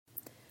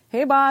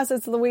Hey boss,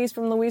 it's Louise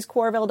from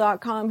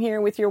louisecorville.com here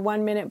with your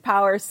 1-minute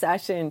power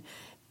session.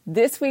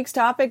 This week's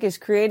topic is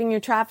creating your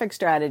traffic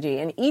strategy,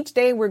 and each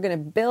day we're going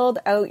to build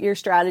out your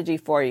strategy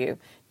for you.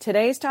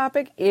 Today's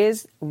topic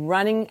is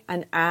running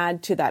an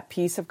ad to that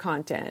piece of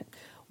content.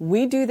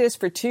 We do this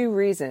for two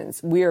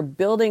reasons. We are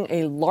building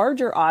a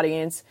larger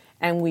audience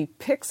and we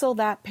pixel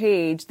that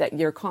page that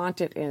your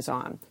content is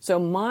on. So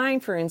mine,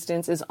 for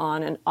instance, is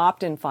on an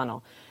opt-in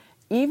funnel.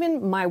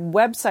 Even my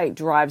website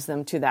drives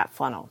them to that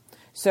funnel.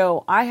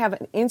 So I have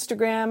an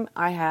Instagram,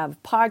 I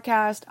have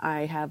podcast,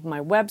 I have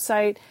my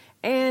website,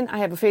 and I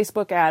have a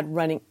Facebook ad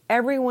running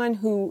everyone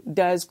who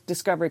does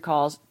discovery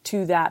calls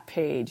to that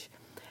page.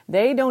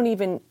 They don't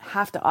even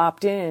have to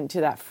opt in to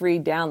that free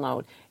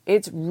download.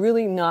 It's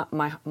really not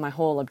my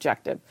whole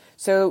objective.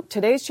 So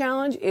today's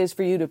challenge is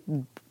for you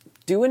to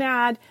do an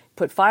ad,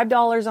 put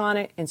 $5 on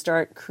it, and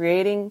start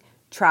creating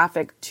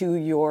traffic to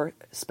your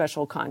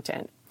special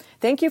content.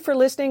 Thank you for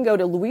listening. Go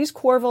to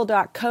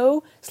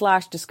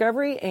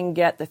louisecorville.co/discovery and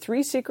get the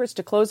 3 secrets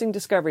to closing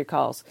discovery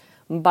calls.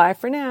 Bye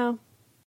for now.